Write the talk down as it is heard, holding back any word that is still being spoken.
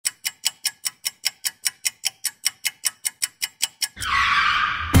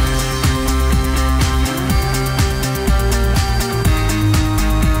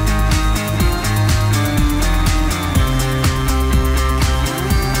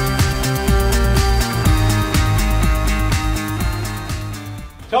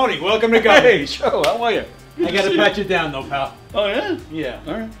welcome to go. Hey, Joe, how are you? I gotta pat you down though, pal. Oh, yeah? Yeah.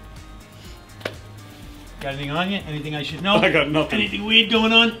 All right. Got anything on you? Anything I should know? I got nothing. Anything weird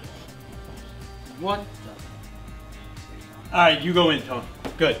going on? What? All right, you go in, Tony.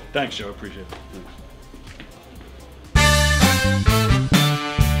 Good. Thanks, Joe. Appreciate it. Thanks.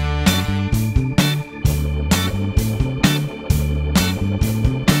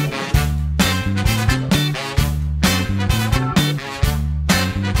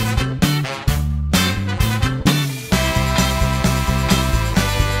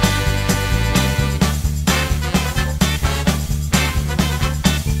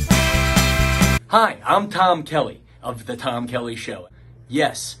 Hi, I'm Tom Kelly of The Tom Kelly Show.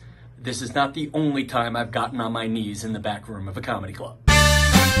 Yes, this is not the only time I've gotten on my knees in the back room of a comedy club.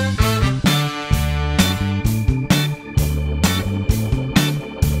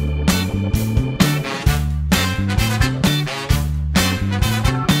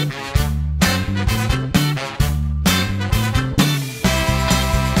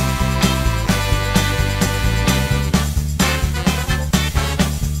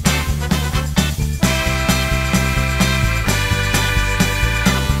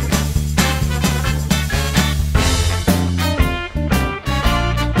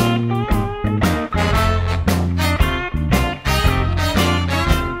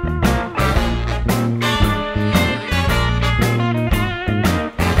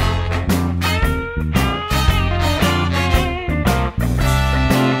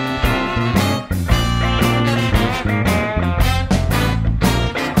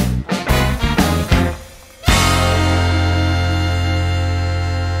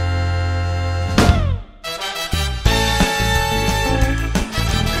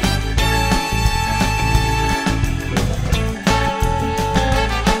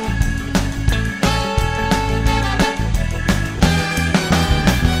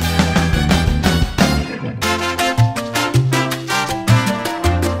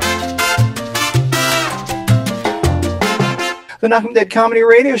 The Knockem Dead Comedy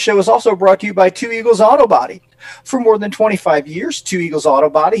Radio Show is also brought to you by Two Eagles Auto Body. For more than 25 years, Two Eagles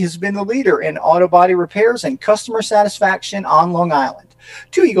Auto Body has been the leader in auto body repairs and customer satisfaction on Long Island.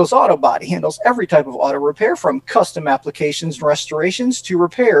 Two Eagles Auto Body handles every type of auto repair, from custom applications and restorations to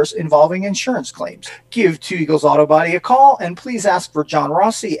repairs involving insurance claims. Give Two Eagles Auto Body a call and please ask for John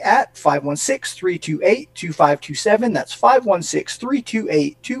Rossi at 516-328-2527. That's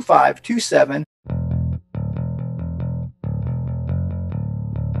 516-328-2527.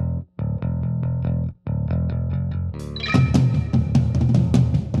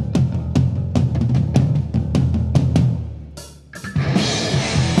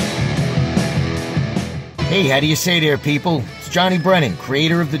 Hey, how do you say there, people? It's Johnny Brennan,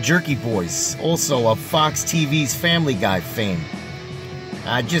 creator of the Jerky Boys, also of Fox TV's Family Guy fame.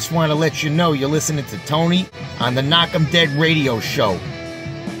 I just want to let you know you're listening to Tony on the Knockem Dead radio show.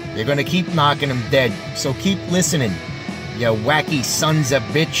 They're gonna keep knocking them dead, so keep listening, you wacky sons of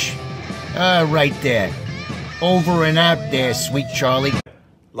bitch. Right there. Over and out there, sweet Charlie.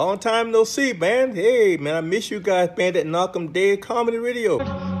 Long time no see, man. Hey, man, I miss you guys, man, at Knockem Dead Comedy Radio.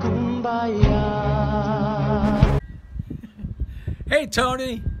 Hey,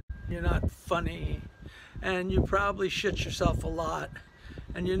 Tony, you're not funny, and you probably shit yourself a lot,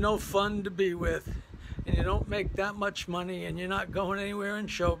 and you're no fun to be with, and you don't make that much money, and you're not going anywhere in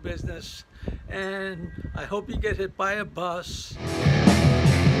show business, and I hope you get hit by a bus.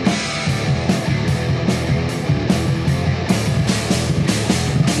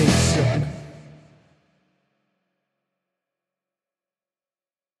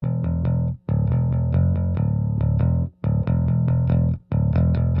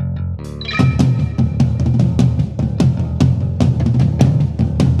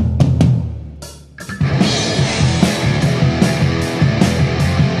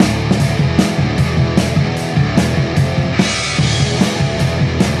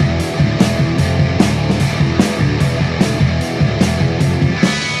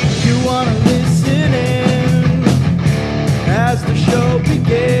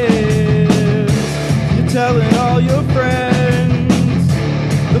 Telling all your friends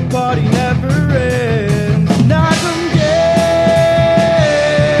the party never ends. Knockem dead.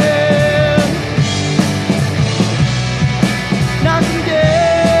 Knockem dead.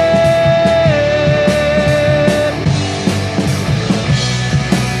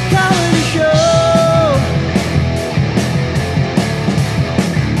 Comedy show.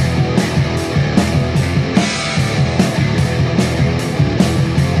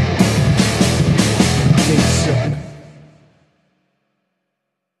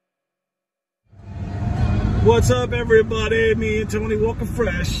 What's up, everybody? Me and Tony Walker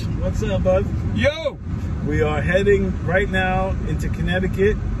Fresh. What's up, bud? Yo! We are heading right now into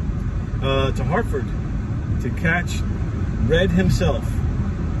Connecticut to Hartford to catch Red himself.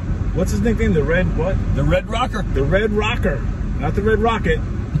 What's his nickname? The Red what? The Red Rocker. The Red Rocker. Not the Red Rocket,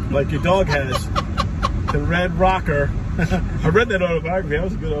 like your dog has. The Red Rocker. I read that autobiography. That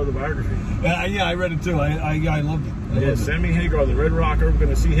was a good autobiography. Yeah, I read it too. I loved it. I loved it. Sammy Hagar, the Red Rocker. We're going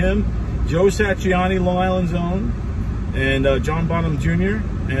to see him. Joe Satriani, Long Island's own. And John Bonham Jr.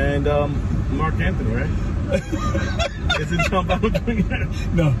 And Mark Anthony, right? Is it John Bonham Jr.?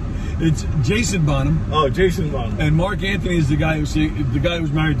 No, it's Jason Bonham. Oh, Jason Bonham. And Mark Anthony is the guy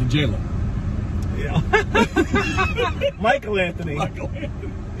who's married to J-Lo. Yeah. Michael Anthony. Michael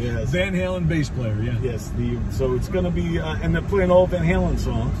Anthony. Yes. Van Halen bass player, yeah. Yes, so it's going to be, and they're playing all Van Halen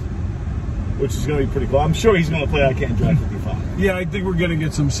songs, which is going to be pretty cool. I'm sure he's going to play I Can't Drive 55. Yeah, I think we're going to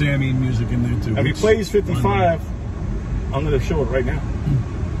get some Sammy music in there too. If he plays 55, I'm going to show it right now.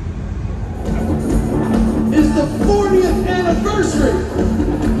 It's the 40th anniversary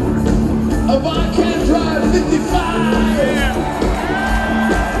of I Can't Drive 55. Yeah.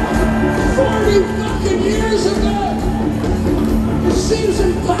 40 fucking years ago. It seems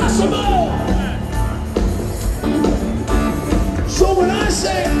impossible. So when I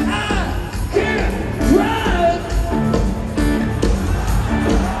say I can't drive,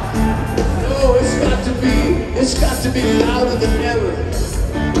 no, it's got to be louder than ever.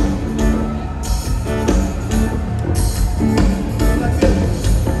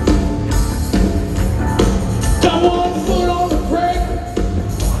 Got one foot on the brake.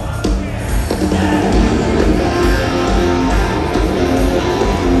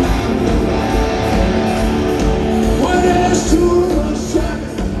 When there's too much traffic.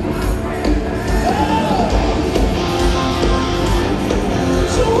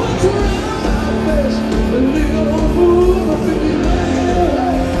 So I turn my face a little move up in the air.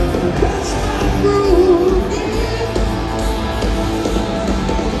 That's my groove.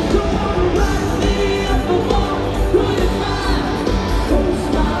 Come on, ride me up the wall.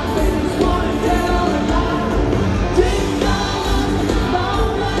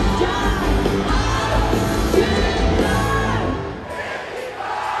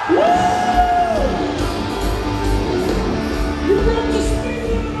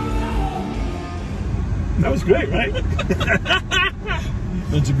 That was great, right?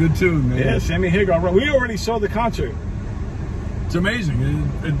 That's a good tune, man. Yeah, Sammy Hagar. We already saw the concert. It's amazing.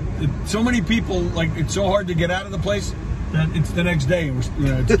 So many people, like, it's so hard to get out of the place that it's the next day. It's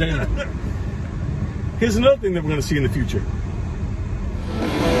daylight. Here's another thing that we're going to see in the future.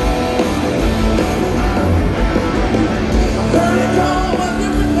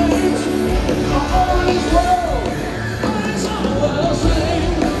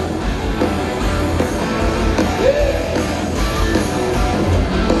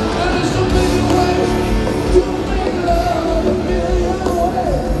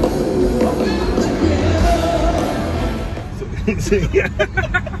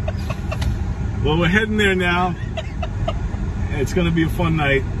 Well, we're heading there now. It's going to be a fun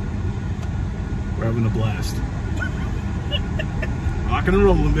night. We're having a blast. Rocking and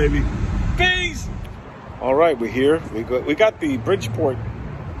rolling, baby. Peace! All right, we're here. We got the Bridgeport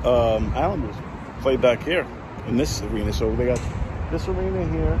Islanders played back here in this arena. So they got this arena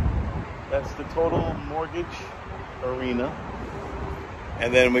here. That's the Total Mortgage Arena.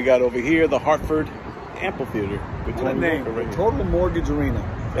 And then we got over here the Hartford Amphitheater. What a name. Total Mortgage Arena.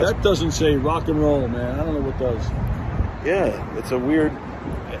 That doesn't say rock and roll, man. I don't know what does. Yeah, it's a weird...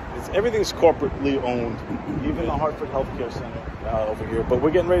 everything's corporately owned. Even the Hartford Healthcare Center over here. But we're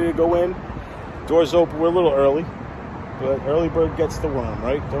getting ready to go in. Doors open. We're a little early. But early bird gets the worm,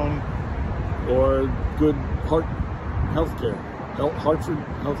 right, Tony? Or good heart healthcare. Hartford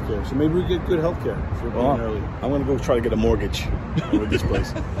Healthcare. So maybe we get good healthcare if we're being early. I'm going to go try to get a mortgage with this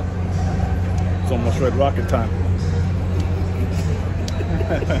place. It's almost Red Rocket time.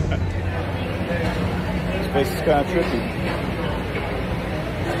 This place is kind of trippy.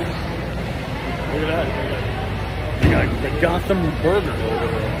 Look at that. We got the Gotham Burger over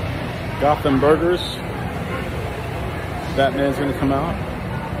there. Gotham Burgers. Batman's going to come out.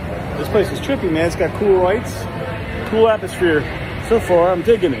 This place is trippy, man. It's got cool lights, cool atmosphere. So far, I'm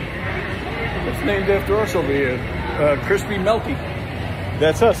digging it. It's named after us over here. Crispy Melty.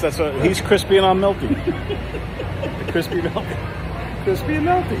 That's us. That's what he's crispy and I'm melty. The crispy melty. Crispy and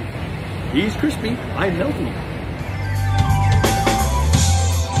melty. He's crispy. I'm melty.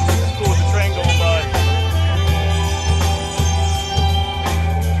 It's cool with the train going by.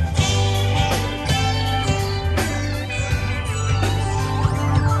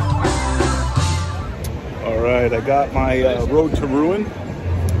 All right, I got my Road to Ruin.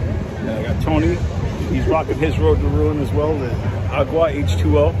 And I got Tony. He's rocking his Road to Ruin as well, the Agua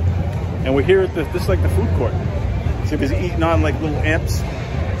H2O. And we're here at this is like the food court. See, he's eating on like little amps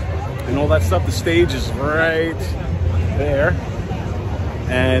and all that stuff. The stage is right there.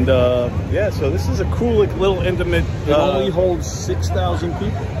 And yeah, so this is a cool, like, little intimate. It only holds 6,000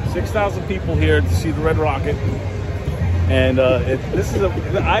 people. 6,000 people here to see the Red Rocket. And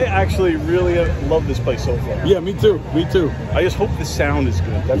I actually really love this place so far. Yeah, me too. Me too. I just hope the sound is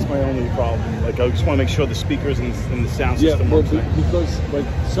good. That's my only problem. Like, I just want to make sure the speakers and the sound system work. Yeah, because like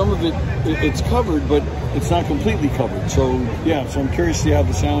some of it's covered, but it's not completely covered. So yeah, so I'm curious to see how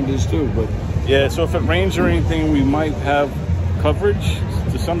the sound is too. But yeah, so if it rains or anything, we might have coverage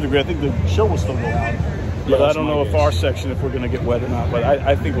to some degree. I think the show will still go on, but I don't know if our section, if we're going to get wet or not. But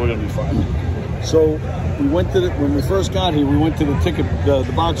I think we're going to be fine. So we went to when we first got here, we went to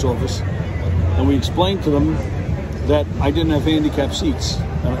the box office, and we explained to them that I didn't have handicapped seats,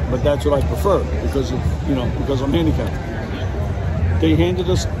 but that's what I prefer because I'm handicapped. They handed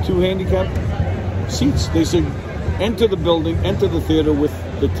us 2 handicapped seats. They said, enter the building, enter the theater with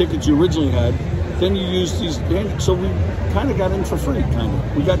the tickets you originally had. Then you use these, so we kind of got in for free, kind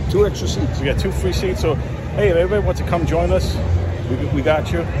of. We got 2 extra seats. We got 2 free seats. So, hey, if everybody wants to come join us, we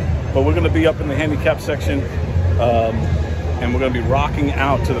got you. But we're going to be up in the handicap section, and we're going to be rocking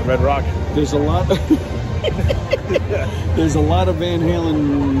out to the Red Rocket. There's a lot. There's a lot of Van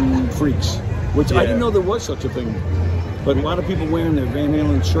Halen freaks, which I didn't know there was such a thing. But a lot of people wearing their Van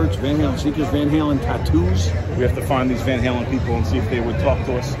Halen shirts, Van Halen sneakers, Van Halen tattoos. We have to find these Van Halen people and see if they would talk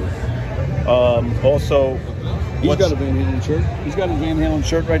to us. Also, he's got a Van Halen shirt. He's got his Van Halen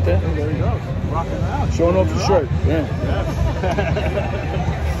shirt right there. Oh, there he goes. Rocking out. Showing off his shirt. Yeah.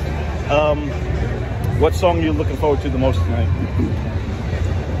 What song are you looking forward to the most tonight?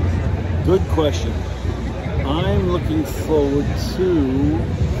 Good question. I'm looking forward to.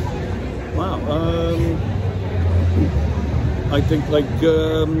 Wow. I think like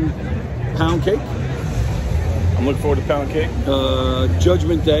Pound Cake. I'm looking forward to Pound Cake.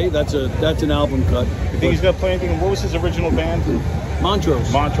 Judgment Day. That's an album cut. You think he's gonna play anything? What was his original band? Montrose.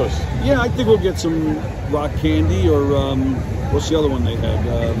 Montrose. Yeah, I think we'll get some Rock Candy or what's the other one they had?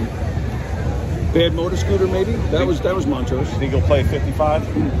 Bad Motor Scooter, maybe. That was Montrose. You think he'll play 55?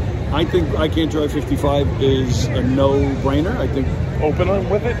 I think I Can't Drive 55 is a no-brainer. I think opener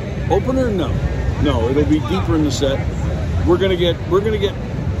with it. Opener, no, it'll be deeper in the set. We're gonna get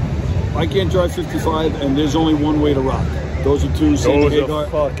I Can't Drive 55, and There's Only One Way to Rock. Those are 2 Sammy Hagar.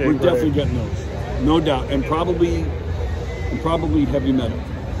 We're definitely getting those, no doubt, and probably Heavy Metal.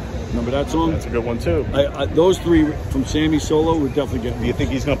 Remember that song? That's a good one too. Those 3 from Sammy solo, we're definitely getting. Do you think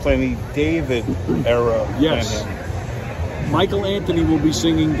he's going to play any David era? Yes. Van Halen? Michael Anthony will be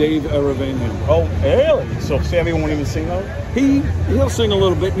singing Dave era Van Halen. Oh, really? So Sammy won't even sing those? He'll sing a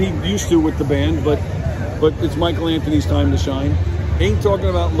little bit. He used to with the band, but it's Michael Anthony's time to shine. Ain't Talking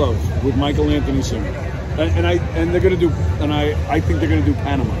About Love with Michael Anthony singing, and they're gonna do, and I think they're gonna do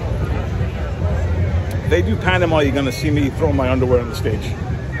Panama. If they do Panama, you're gonna see me throw my underwear on the stage.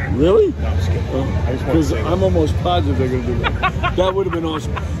 Really? No, I'm just kidding. Because I'm almost positive they're going to do that. That would have been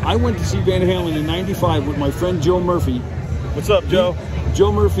awesome. I went to see Van Halen in '95 with my friend Joe Murphy. What's up, Joe?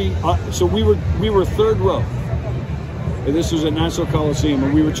 Joe Murphy. So we were 3rd row. And this was at Nassau Coliseum,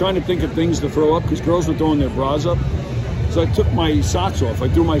 and we were trying to think of things to throw up because girls were throwing their bras up. So I took my socks off. I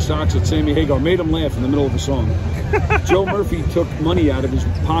threw my socks at Sammy Hagar, made him laugh in the middle of the song. Joe Murphy took money out of his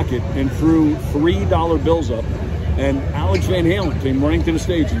pocket and threw $3 bills up. And Alex Van Halen came running to the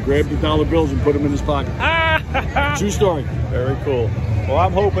stage and grabbed the dollar bills and put them in his pocket. True story. Very cool. Well,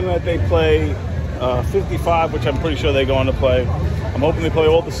 I'm hoping that they play 55, which I'm pretty sure they're going to play. I'm hoping they play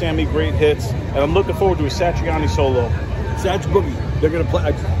all the Sammy great hits, and I'm looking forward to a Satriani solo. Satch Boogie. They're going to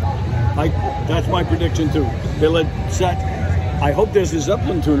play. That's my prediction too. They let Sat. I hope there's a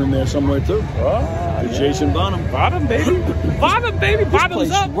Zeppelin tune in there somewhere too. Yeah. Jason Bonham. Bonham, baby. Bonham, baby. Bottoms this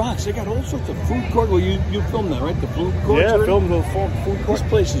place up. Rocks. They got all sorts of food court. Well, you filmed that, right? The food court. Yeah, filmed the food court. This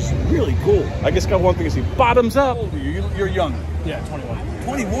place is really cool. I just got one thing to see. Bottoms up. How old are you? You're young. Yeah, 21.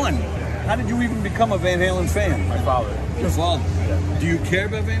 21. How did you even become a Van Halen fan? My father. Your father. Yeah. Do you care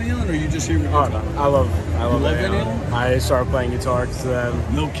about Van Halen, or are you just here? Oh, no. I love Van Halen. I started playing guitar to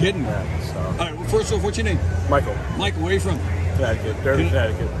them. No kidding. Yeah, so. All right. Well, first off, what's your name? Michael. Michael, where are you from? Connecticut. Derby,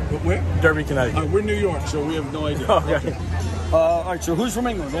 Connecticut. Where? Derby, Connecticut. We're New York, so we have no idea. Oh, yeah. All right. So who's from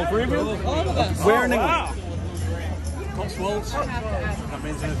England? All 3 of you? Where in England? Wow. Cotswolds. That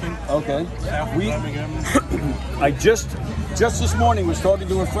means anything? Okay. I just this morning was talking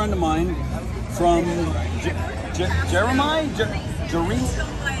to a friend of mine from Jeremiah.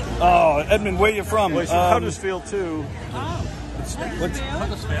 Oh, Edmund, where you from? Well, he's from Huddersfield too.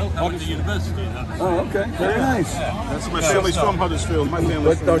 Huddersfield. I went to university. Oh, okay. Very nice. That's my family's from Huddersfield. My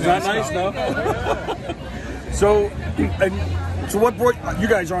family's from That's not nice, no. So what brought you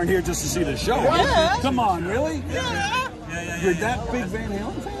guys aren't here just to see the show? Yeah. Come on, really? Yeah. You're that big Van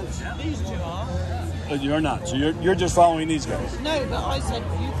Halen fans? These two are. You're not. So you're just following these guys. No, but I said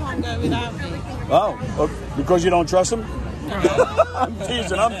you can't go without me. Oh, because you don't trust them? I'm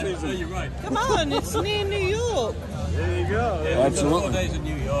teasing. You're right. Come on, it's near New York. There you go. Yeah, absolutely. Days in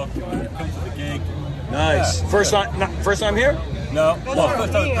New York. Come to the gig. Nice. First time here? No. Well,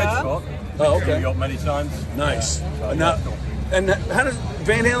 first time at Bridgeport. Oh, okay. New York many times. Nice. Now, and how does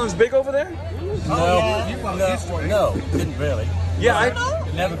Van Halen's big over there? No, didn't really. Yeah,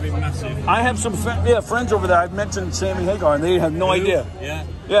 Never been massive. I have some friends over there. I've mentioned Sammy Hagar, and they have no idea. Yeah.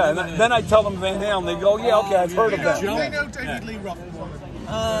 Yeah, and then I tell them Van Halen, they go, yeah, okay, I've heard of that. They know David Lee Roth.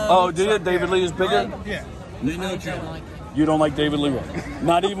 Oh, do you? David Lee is bigger? Yeah. They know Joe. You don't like David Lee Roth?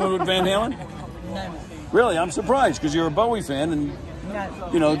 Not even with Van Halen? No. Really? I'm surprised, because you're a Bowie fan, and,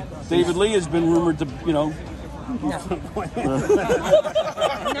 you know, David Lee has been rumored to, you know. No,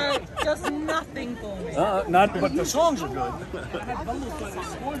 just nothing for me. Not, but the songs are good.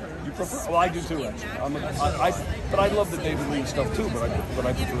 You prefer? Well, I do too, actually. But I love the David Lee stuff too. But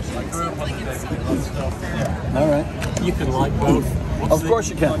I prefer songs. All right. You can like both. Of course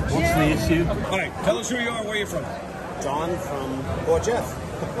you can. What's the issue? All right. Tell us who you are. Where you from? John from Port Jeff.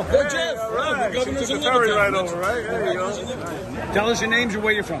 Port Jeff. Right. Took the ferry right over, right? There you go. Tell us your names and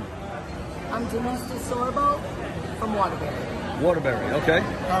where you're from. I'm Janesta Sorbo from Waterbury. Waterbury. Okay.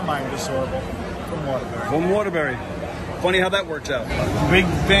 Carmine DeSorbo from Waterbury. From Waterbury. Funny how that works out. Big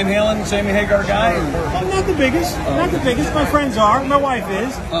Van Halen, Sammy Hagar guy? Not the biggest. Not the biggest. My friends are. My wife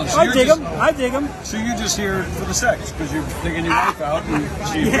is. I dig them. I dig them. So you're just here for the sex because you're digging your wife out and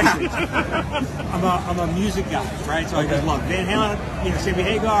she appreciates it. I'm a music guy, right? So I just love Van Halen. You know, Sammy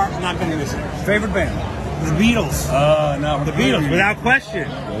Hagar. I'm not going to miss it. Favorite band? The Beatles. No, The Beatles, without question.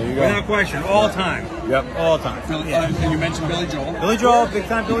 There you go. Without question, all time. Yep. All time. And you mentioned Billy Joel. Billy Joel, big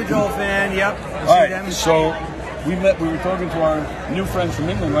time Billy Joel fan. Yep. All right. So we were talking to our new friends from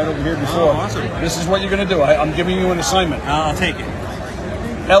England right over here before. Oh, awesome. This is what you're going to do. I'm giving you an assignment. I'll take it.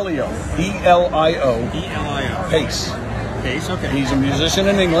 Elio. E-L-I-O. E-L-I-O. Pace. Pace, okay. He's a musician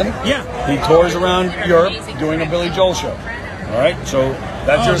in England. Yeah. He tours around Europe doing a Billy Joel show. All right, so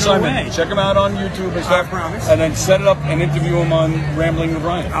that's your assignment. No way. Check him out on YouTube and stuff. I promise. And then set it up and interview him on Rambling with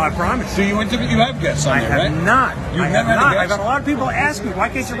Ryan. I promise. Do you interview? You have guests on there, right? I have not. You've I have never had a not. guest? I've had a lot of people ask me, why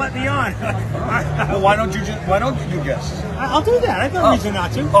can't you let me on? Well, why don't you do guests? I'll do that. I have no reason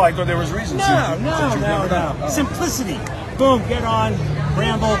not to. Oh, I thought there was reasons. No. Oh. Simplicity. Boom, get on,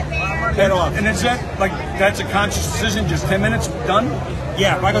 ramble, get off. And is that that's a conscious decision? Just 10 minutes done?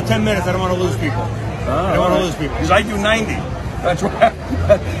 Yeah, if I go 10 minutes, I don't want to lose people. I don't want to lose people. Because I do 90. That's right.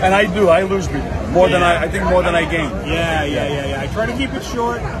 And I lose people more than I think more than I gain. Yeah. I try to keep it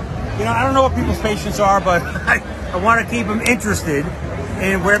short. You know, I don't know what people's patience are, but I want to keep them interested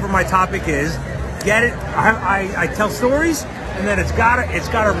in wherever my topic is. Get it? I tell stories, and then it's gotta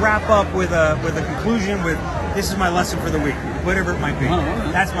wrap up with a conclusion with this is my lesson for the week, whatever it might be.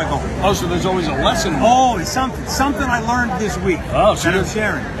 That's my goal. Oh, so there's always a lesson. Oh, it's something I learned this week. Oh, so that I'm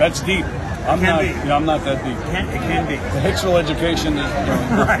sharing. That's deep. I'm not that deep. It can be. The Hicksville education is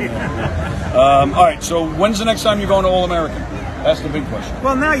right. All right. So when's the next time you're going to All American? That's the big question.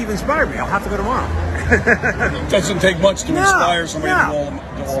 Well, now you've inspired me. I'll have to go tomorrow. Doesn't take much to inspire somebody to All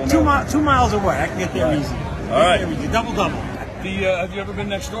American. 2 miles away. I can get there easy. All right. Double. Have you ever been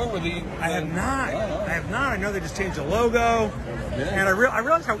next door with the? I have not. I have not. I know they just changed the logo, and I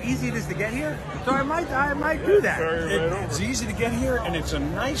realize how easy it is to get here. So I might do that. It's easy to get here, and it's a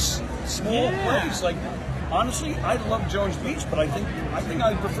nice small place. Like honestly, I love Jones Beach, but I think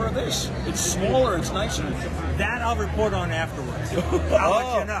I prefer this. It's smaller. It's nicer. That I'll report on afterwards. I'll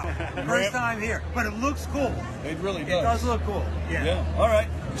let you know. First time here, but it looks cool. It really does. It does look cool. Yeah. All right.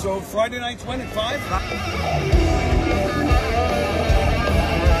 So Friday nights when at 5?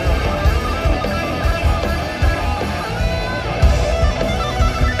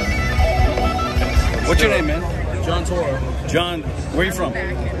 What's your name, man? John Toro. John, where are you from?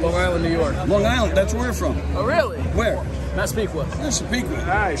 Long Island, New York. Long Island, that's where we're from. Oh, really? Where? Massapequa. Massapequa.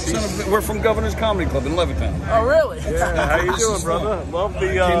 Nice. We're from Governor's Comedy Club in Levittown. Oh, really? Yeah, how you doing, brother? Love the.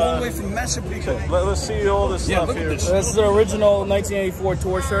 Came all the way from Massapequa. Let's see all this stuff here. This is the original 1984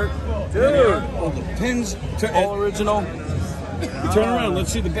 tour shirt. Dude. All the pins. All original. Turn around.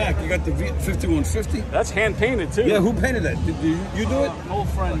 Let's see the back. You got the 5150. That's hand painted too. Yeah, who painted that? Did you do it? Old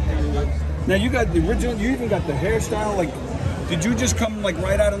friend painted it. Now you got the original. You even got the hairstyle. Like, Did you just come like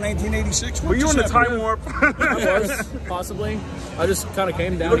right out of 1986? Were you in the time warp? I was, possibly. I just kind of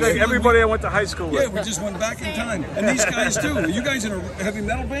came down. Look like everybody I went to high school with. Yeah, we just went back in time. And these guys too. Are you guys in a heavy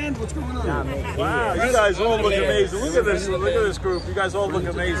metal band? What's going on? Wow, you guys all look amazing. Look at this. Look at this group. You guys all look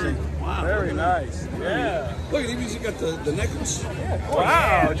amazing. Wow. Very nice. Yeah. Look, you even got the necklace.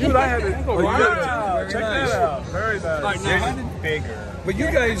 Wow, dude, I had it. Oh, Wow, check nice. that out. Very nice. All right, now, how did, bigger. but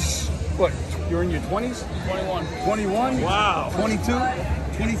you guys, what? You're in your 20s? 21. 21? Wow. 22?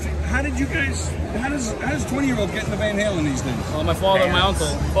 23? How did you guys? How does 20-year-old get into Van Halen these days? Well, my father and my uncle.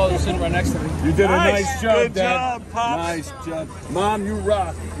 My father was sitting right next to me. You did a Nice. nice job, Good Dad. job, Pops. Nice job, Mom. You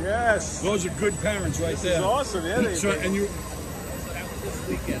rock. Yes. Those are good parents right there. It's awesome. Yeah. They, So, and you.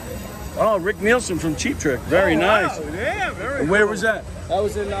 Oh, Rick Nielsen from Cheap Trick. Very nice. Wow. Yeah, very. And where was that? I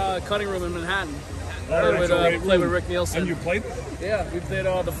was in Cutting Room in Manhattan. That's a great Played room. with Rick Nielsen. And you played with him? Yeah, we played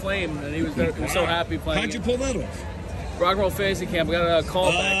The Flame, and he was so happy playing. How'd you pull that off? Rock and Roll Fantasy Camp. We got a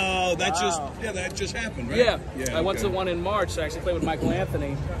call back. Oh, that just happened, right? Yeah. I went to the one in March to actually play with Michael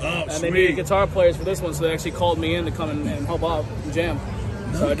Anthony. Oh, and sweet. they needed guitar players for this one, so they actually called me in to come and help out and jam.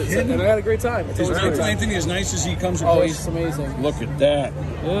 So I did, and I had a great time. Is Michael Anthony as nice as he comes across? Oh, he's amazing. Look at that.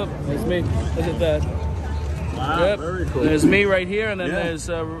 Yep, there's me. Look at that. Wow, Yep. very cool. There's me right here, and then Yeah. there's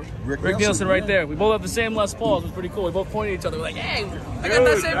Rick Nielsen, Nielsen right yeah. there. We both have the same Les Pauls. It was pretty cool. We both pointed at each other. We're like, hey, I got Dude,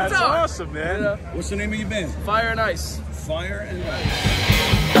 that same that's guitar. awesome, man. Yeah. What's the name of your band? Fire and Ice. Fire and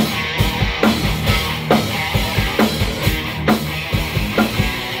Ice.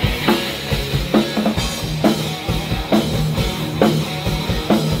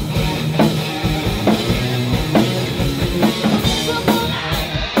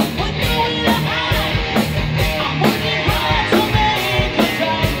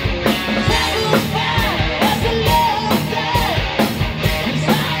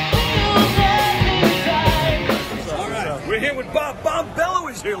 We're here with Bob. Bob Bello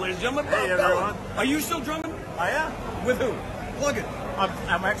is here, ladies and gentlemen. Bob Hey, Bello. everyone. Are you still drumming? I am. With who? Plug it.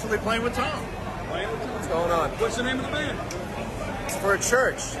 I'm actually playing with Tom. What's going on? What's the name of the band? It's for a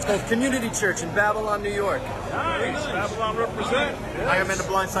church. It's called Community Church in Babylon, New York. Nice. Babylon represent. I am in the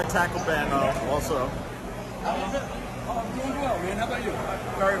Blindside Tackle Band also. I'm doing well, man. How about you?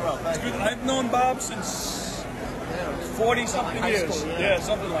 Very well, thank you. I've known Bob since 40-something High years. school, Yeah,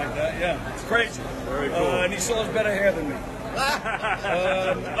 something like that. Yeah, it's crazy. Very cool. And he still has better hair than me.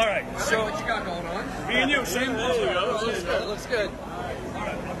 All right, so What you got going on? me and you, same logo. Looks good. Looks good.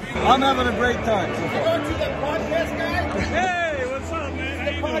 I'm having a great time. You going to the podcast guy? Hey, what's up,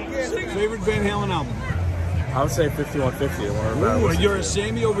 man? How you doing? Favorite Van Halen album? I would say 5150 or Ooh, and you're a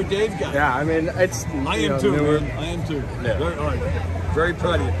Sammy over Dave guy. Yeah, I mean, it's. I am too, man. I am too. Yeah. All right. Very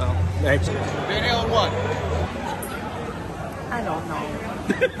proud of you, pal. Thanks. Van Halen what? I don't know.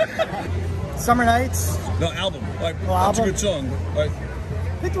 Summer Nights, No, album. All right, Oh, that's a album? good song. All right.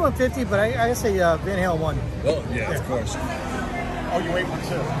 5150, but I say Van Halen 1. Oh, yeah, of course. Oh, you ate one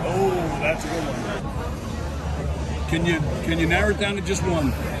too. Oh, that's a good one. Can you narrow it down to just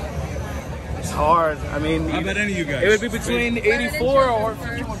one? It's hard. I mean, How about any of you guys? It would be between 84 or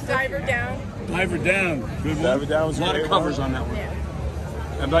Diver Down. Diver Down. Good one. Diver Down was a lot a of great covers one. on that one.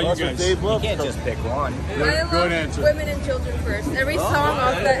 How about you guys? Dave loved. can't just pick one. Good answer. Women and Children first. Every song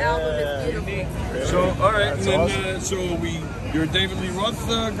off the album is beautiful. So, all right, That's and then you're a David Lee Roth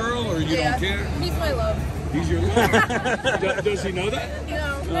girl, or you don't care? He's my love. He's your love. Does he know that?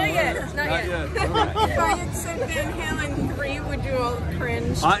 No, not yet. Not yet. If I had said Van Halen 3, would you all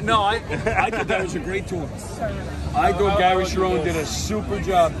cringe? No, I thought that was a great tour. I thought Gary Sharon did a super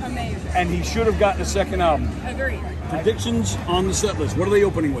job. Amazing. And he should have gotten a second album. Agreed. Predictions on the set list. What are they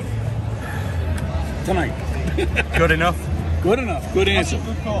opening with? Tonight. Good enough. Good enough. Good answer.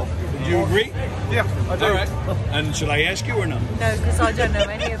 Good call. Do you agree? Yeah, I do. All right. And should I ask you or no? No, because I don't know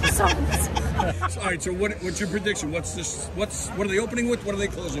any of the songs. All right. So what's your prediction? What are they opening with? What are they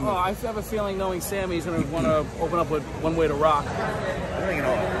closing with? Oh, I have a feeling knowing Sammy's going to want to open up with One Way to Rock. I think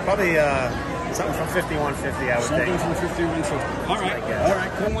probably something from 5150, I would Something think. from 5150. All right. All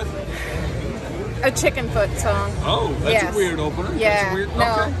right. Come with. A Chicken Foot song. Oh, that's Yes. a weird opener. Yeah. That's a weird.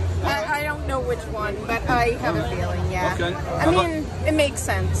 No. Okay. I don't know which one, but I have a feeling, yeah. Okay. I mean, it makes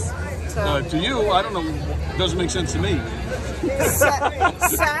sense. So. To you, I don't know. It doesn't make sense to me.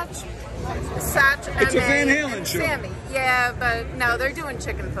 Satch It's and a Van Halen show. Sammy. Yeah, but no, they're doing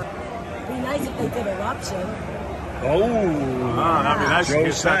Chicken Foot. It'd be nice if they did Eruption. Oh, I mean, that's Joe a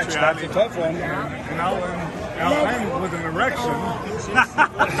good Sachs. country. That's a tough one. Now with an erection.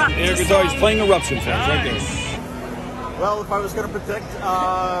 Air guitar, he's playing Eruption fans right there. Well, if I was going to predict,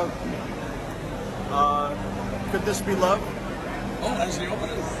 Could This Be Love? Oh, that's the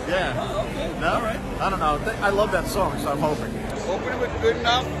opener? Yeah. Oh, okay. No? All right. I don't know. I love that song, so I'm hoping. Opening with Good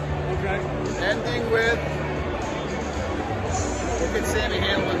Enough. Okay. Ending with... Look at Sammy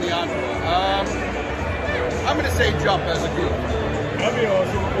Hagar in the encore. I'm going to say Jump as a group. That'd be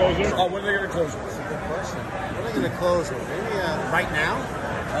awesome closer. Oh, when are they going to close with? That's a good question. What are they going to close with? Maybe right now?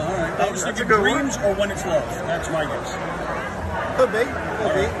 All right. I was thinking Dreams or When It's Love. That's my guess. Could be.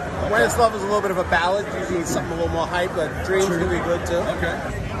 Could be. When It's Love is a little bit of a ballad. Usually something a little more hype, but Dreams could be good too. Okay.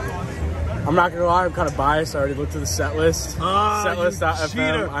 I'm not gonna lie, I'm kind of biased. I already looked at the set list.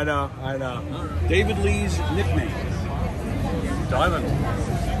 Setlist.fm. I know. Right. David Lee's nickname. Diamond.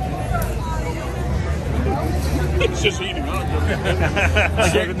 It's just eating up. I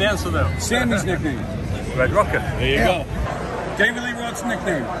gave him the answer though. Sammy's nickname. Red Rocket. There you go. David Lee Roth's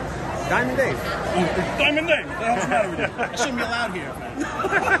nickname. Diamond Dave. Diamond Dave. What the hell's the matter with you? I shouldn't be allowed here.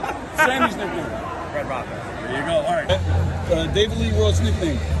 Sammy's nickname. Red Rocket. There you go. All right. David Lee Roth's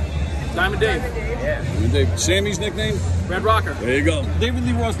nickname. Diamond Dave. Yeah. Diamond Dave. Sammy's nickname. Red Rocker. There you go. David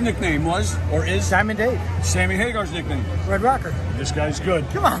Lee Roth's nickname was, or is, Diamond Dave. Sammy Hagar's nickname. Red Rocker. This guy's good.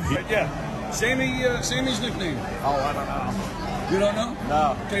 Come on. Yeah. Sammy's nickname. Oh, I don't know. You don't know?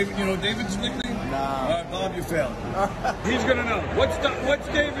 No. David, you know David's nickname? No. All right, Bob, you failed. He's gonna know. What's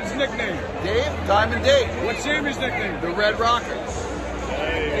David's nickname? Dave? Diamond Dave. What's Sammy's nickname? The Red Rocket.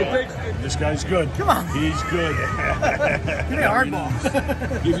 This guy's good. Come on. He's good. Give me a hard ball.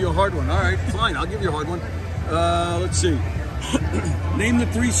 Give you a hard one. All right, fine. I'll give you a hard one. Let's see. Name the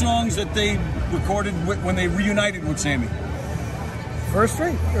 3 songs that they recorded when they reunited with Sammy. First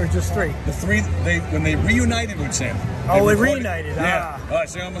 3 or just 3? The 3 when they reunited with Sammy. Oh, they reunited. Yeah. All right,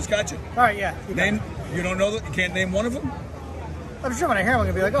 so I almost got you. All right, yeah. You don't know that? You can't name one of them? I'm sure when I hear them, I'm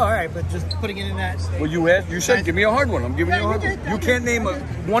gonna be like, oh, all right, but just putting it in that state. Well, you said give me a hard one. I'm giving you a hard one. You can't name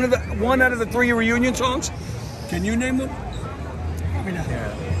one out of the 3 reunion songs. Can you name them? Probably not.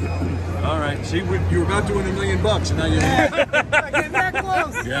 Yeah. All right. See, you were about to win $1 million, and now you're getting that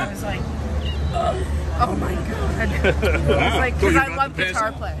close. Yeah. I was like, oh my god. It's like, because I love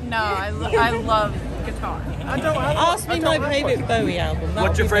guitar playing. No, I love guitar. Ask me my favourite Bowie album.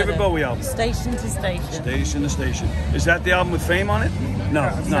 What's your favorite Bowie album? Station to Station. Station to Station. Is that the album with Fame on it? No.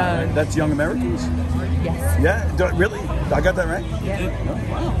 No. That's Young Americans? Yes. Yeah? Really? I got that right? Yeah. Oh,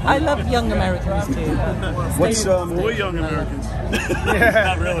 wow. I love Young Americans too. What's We're Young Americans?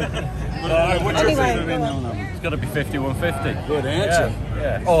 Not really. What's your favorite Van Halen album? It's got to be 5150. Good answer.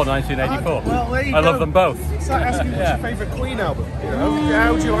 Yeah. Or 1984. Well, there you I go. love them both. It's like asking what's your favourite Queen album. You know?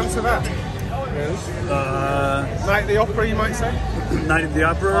 How would you answer that? Night at the Opera, you might say? Night at the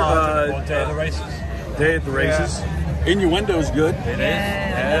Opera. Day of the Races. Day at the Races. Yeah. Innuendo's good. It is.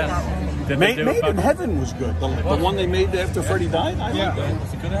 Yeah. Made in Heaven was good. The one they made after Freddie died. I like that.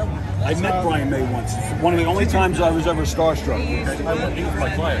 It's a good album. I met Brian May once. One of the only times I was ever starstruck. He was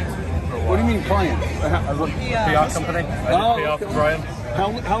my client. What do you mean client? PR company. I did PR for Brian.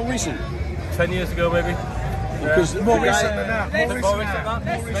 How recent? 10 years ago, maybe. Because More recent than that.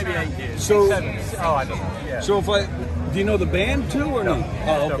 Maybe 8 years. So, 7. Oh, I don't know. Yeah. So do you know the band too or no?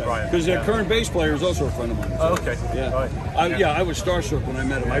 Oh, No, Brian. Because their current bass player is also a friend of mine. Oh, okay. Yeah. Right. I was starstruck when I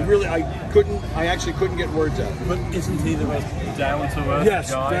met him. I actually couldn't get words out. But isn't he the most down to earth Yes,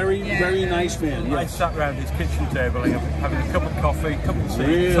 guy? very nice man. I Yes. sat round his kitchen table having a cup of coffee, cup of tea,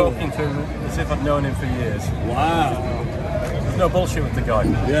 Really? talking to him as if I'd known him for years. Wow. There's no bullshit with the guy.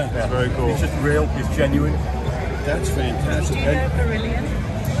 Yeah, it's very cool. He's just real, he's genuine. That's fantastic. Do you know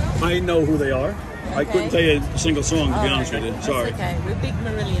Marillion? I know who they are. I couldn't tell you a single song, to be honest with you. That's Sorry. okay, we're big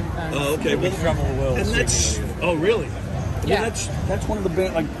Marillion fans. Oh, okay. We travel the world. And that's really? Yeah. That's one of the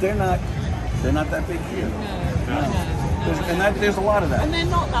band. Like they're not that big here. No. There's a lot of that. And they're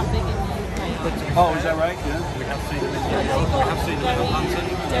not that big in the UK. Oh, is that right? Yeah. We have seen them in New York. We have seen them in Atlanta.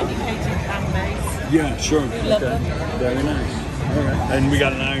 Dedicated fan base. Yeah, sure. We love them. Very nice. All right. And we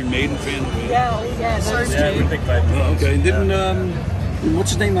got an Iron Maiden fan over here. Yeah, those Yeah, two. we're big fans. Oh, okay. Didn't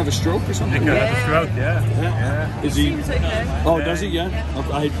what's his name have a stroke or something? Nick had a stroke, yeah. Is he? Seems okay. Oh, does he? Yeah.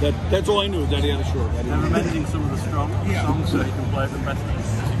 Okay, that's all I knew, that he had a stroke. They're amending some of the songs so he can play them better.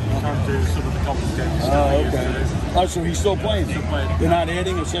 He can't do some of the complicated stuff. Oh, okay. Oh, so he's still playing. They're not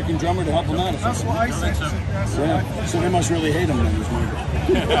adding a second drummer to help him out. That's what I said. Yeah. So they must really hate him then.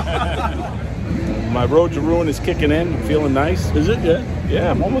 My road to ruin is kicking in. I'm feeling nice. Is it? Yeah.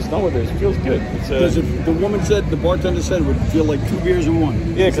 Yeah, I'm almost done with this. It feels good. Because the bartender said it would feel like 2 beers in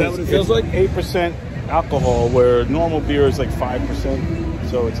one. Yeah, is that what it feels like? 8% alcohol, where normal beer is like 5%.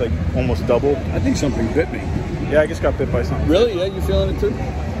 So it's like almost double. I think something bit me. Yeah, I just got bit by something. Really? Yeah, you feeling it too?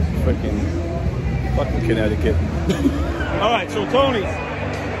 Fucking Connecticut. All right, so Tony,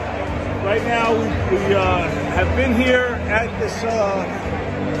 right now we have been here at this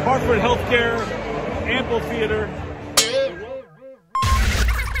Hartford Healthcare Amphitheater.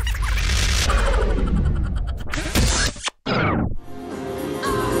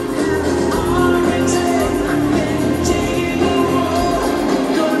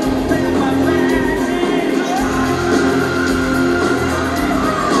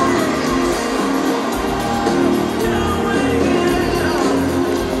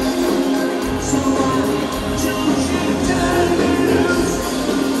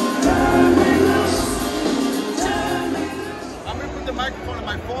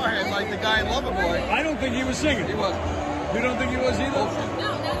 I don't think he was singing. He was. You don't think he was either?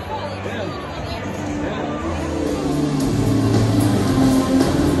 No,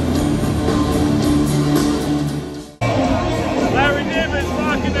 Larry David's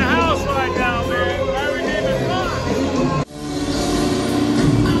rocking the house right now, man. Larry David rock.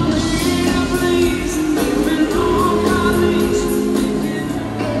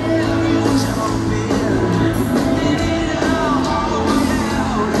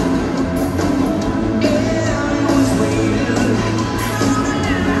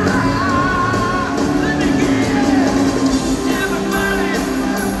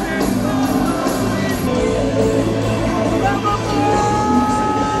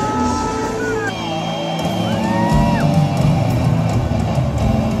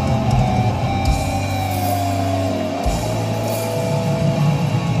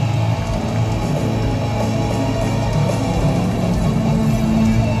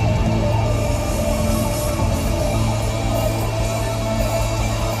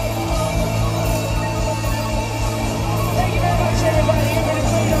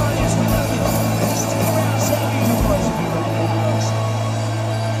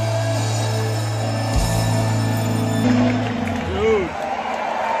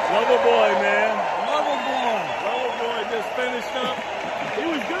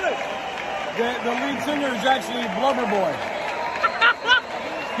 The lead singer is actually Blubber Boy.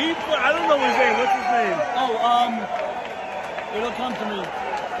 I don't know his name. What's his name? Oh, it'll come to me.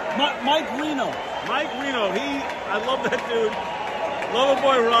 Mike Reno. Mike Reno. I love that dude. Blubber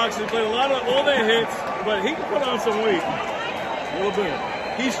Boy rocks. He played a lot of all their hits, but he can put on some weight. A little bit.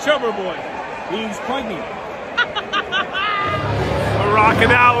 He's Chubber Boy. He's pregnant. We're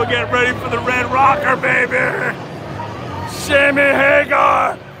rocking out. We're getting ready for the Red Rocker, baby. Sammy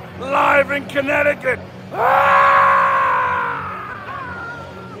Hagar. Live in Connecticut. We're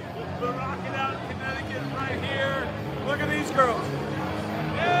rocking out in Connecticut right here. Look at these girls.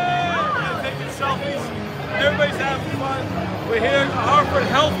 Yeah, they're taking selfies. Everybody's having fun. We're here at the Hartford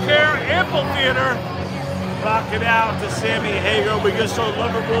Healthcare Amphitheater. Rocking out to Sammy Hagar. We just saw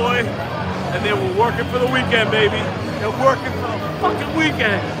Lover Boy. And then we're working for the weekend, baby. They're working for the fucking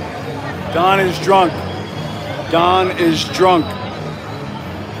weekend. Don is drunk. Don is drunk.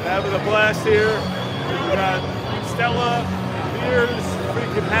 Having a blast here. We got Stella, beers,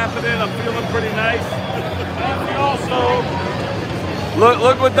 freaking happening. I'm feeling pretty nice. And we also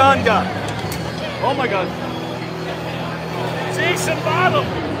look what Don got. Oh my God. Jason Bonham.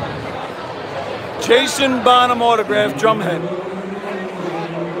 Jason Bonham autograph drumhead.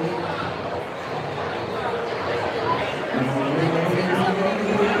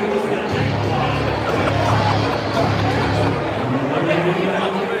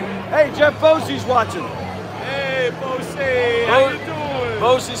 Hey, Jeff Bosey's watching. Hey, Bosey, how you doing?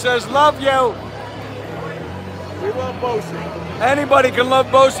 Bosey says, love you. We love Bosey. Anybody can love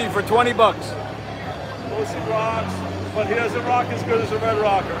Bosey for 20 bucks. Bosey rocks, but he doesn't rock as good as the Red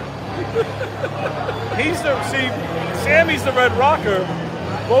Rocker. Sammy's the Red Rocker,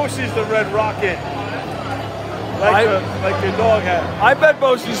 Bosey's the Red Rocket. Like your dog had. I bet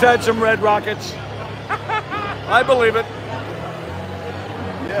Bosey's had some Red Rockets. I believe it.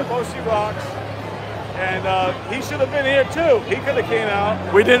 Yeah, Bosey rocks. And he should have been here too. He could have came out.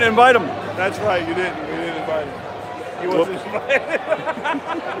 We didn't invite him. That's right, you didn't. We didn't invite him. He wasn't invited.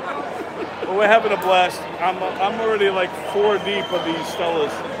 But we're having a blast. I'm already like 4 deep of these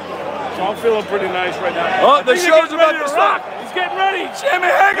Stellas. So I'm feeling pretty nice right now. Oh, the show's about to start. He's getting ready. Sammy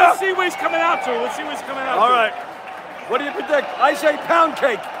Hagar. Let's see what he's coming out to. Let's see what he's coming out to. All right. What do you predict? I say pound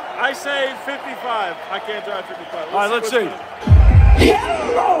cake. I say 55. I can't drive 55. All right, let's see.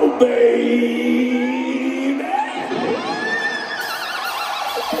 Hello, baby.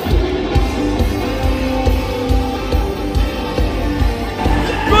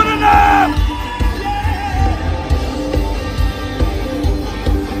 Good enough.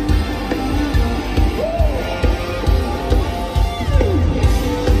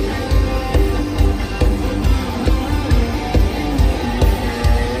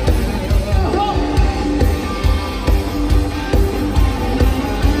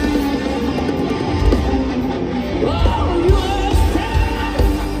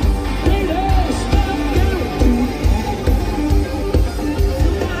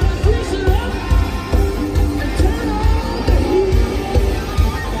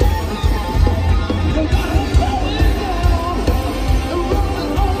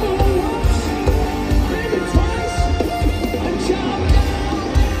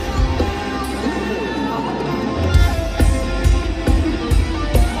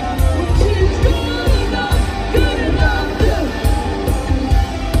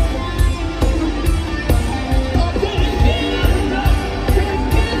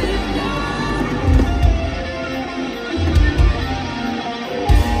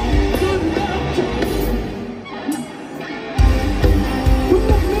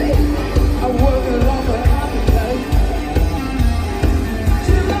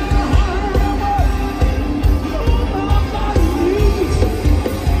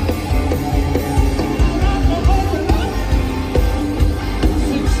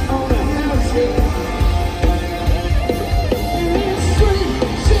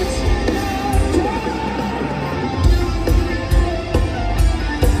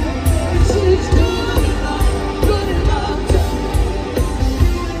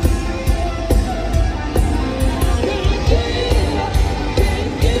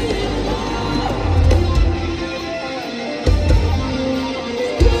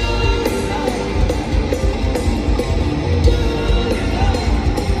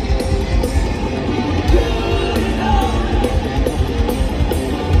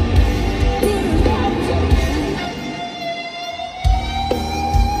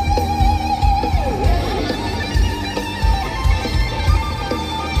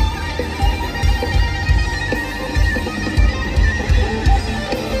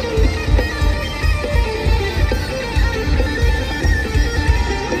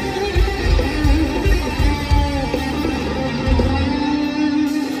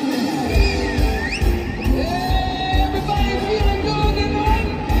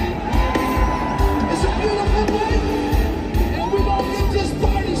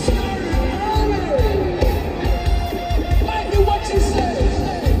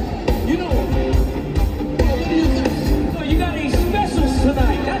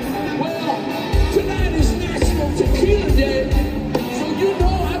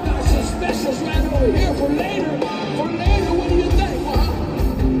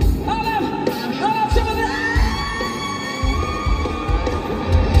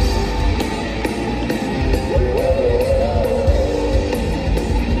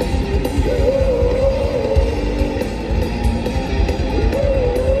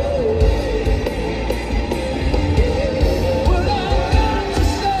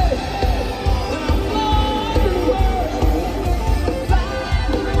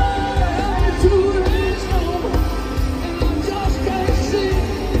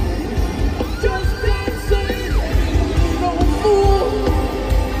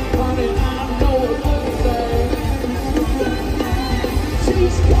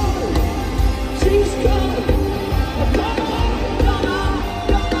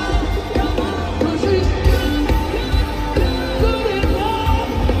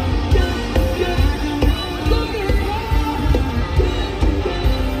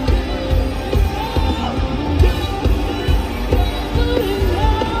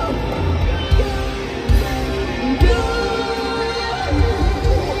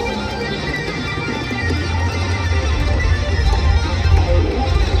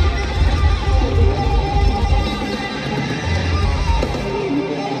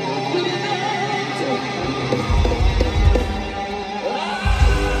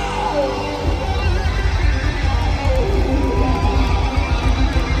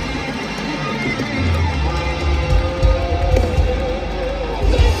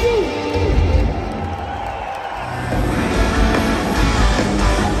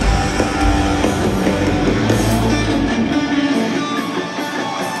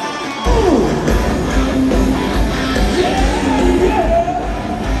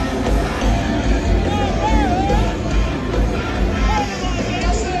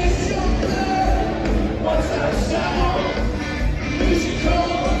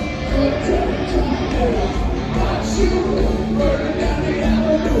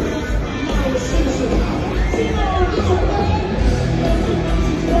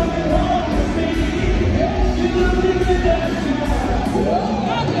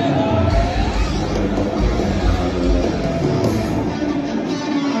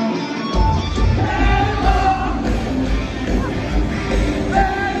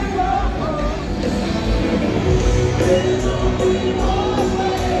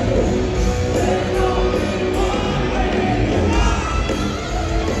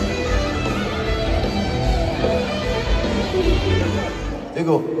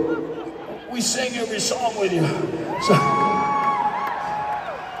 go, we sing every song with you. So,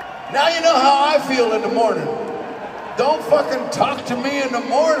 now you know how I feel in the morning. Don't fucking talk to me in the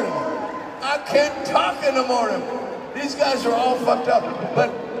morning. I can't talk in the morning. These guys are all fucked up, but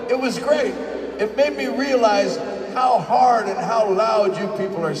it was great. It made me realize how hard and how loud you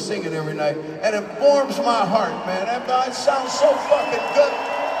people are singing every night, and it warms my heart, man. That sounds so fucking good.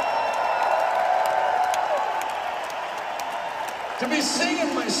 To be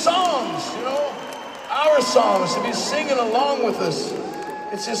singing my songs, you know, our songs, to be singing along with us,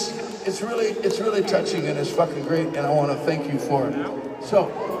 it's really touching, and it's fucking great, and I want to thank you for it.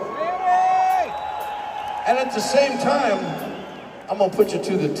 So, and at the same time, I'm gonna put you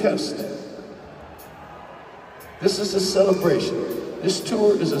to the test. This is a celebration. This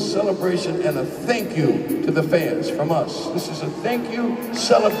tour is a celebration and a thank you to the fans from us. This is a thank you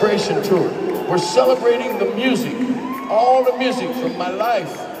celebration tour. We're celebrating the music, all the music from my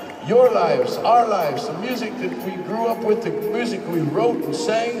life, your lives, our lives, the music that we grew up with, the music we wrote and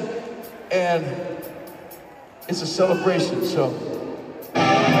sang, and it's a celebration, so.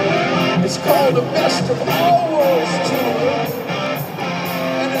 It's called the Best of All Worlds Tour,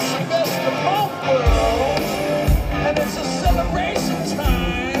 and it's the best of both worlds, and it's a celebration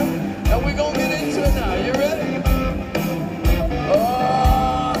time, and we're gonna get into it now. You ready?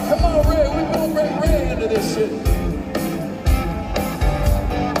 Come on, Ray, we're gonna bring Ray into this shit.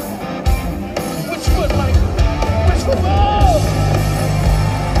 Which one, Mike? Which one? Oh!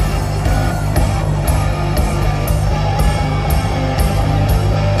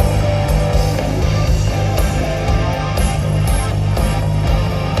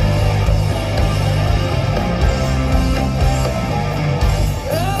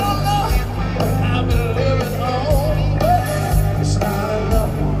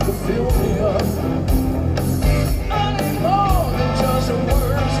 Oh,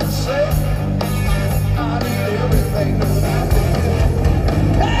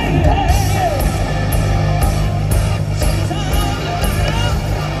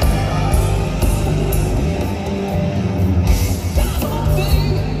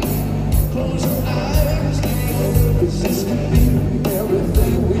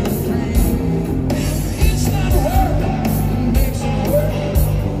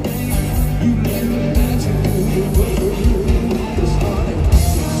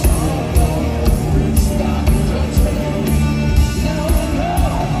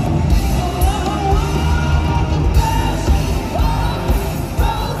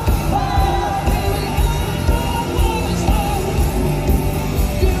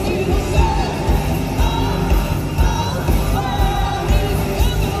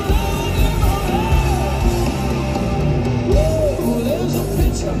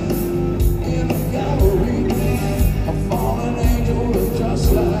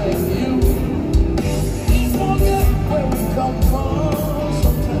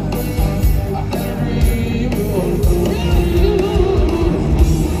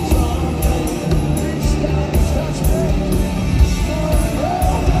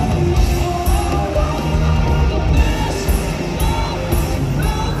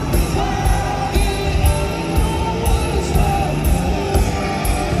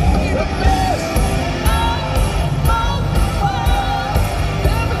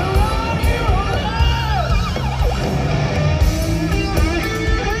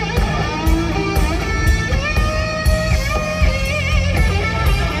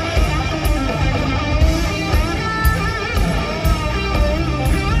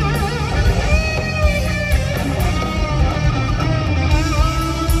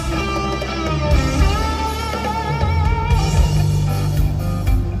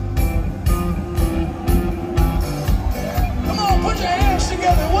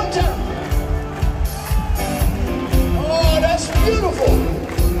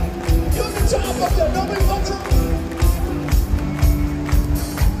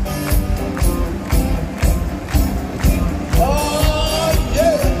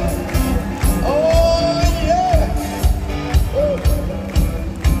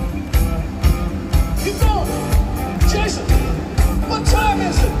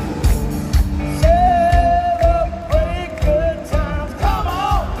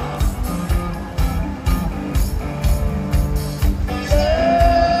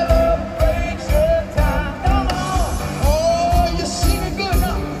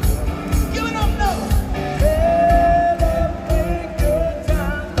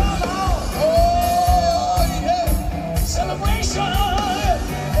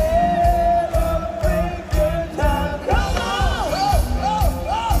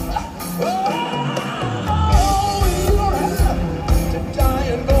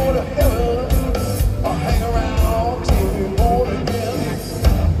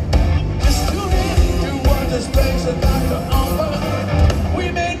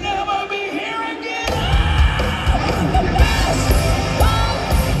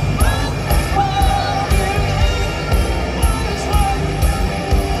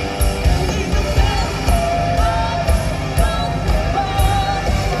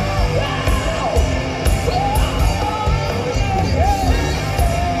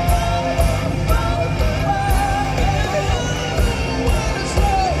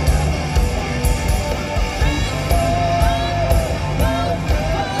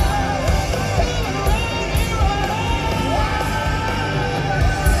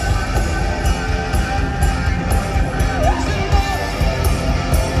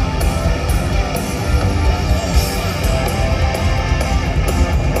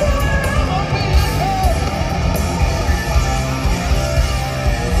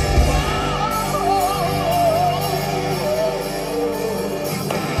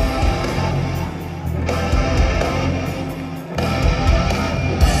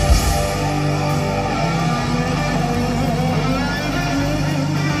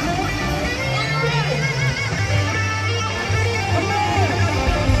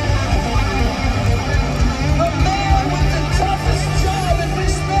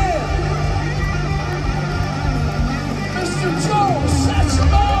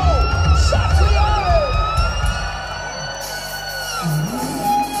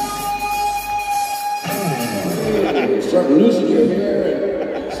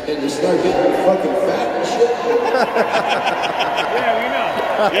 start getting fucking fat and shit. Yeah, we know.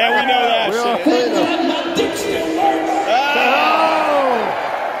 Yeah, we know that shit. Thank God my dick still works.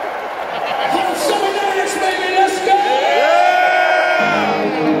 Hot summer nights, baby, let's go.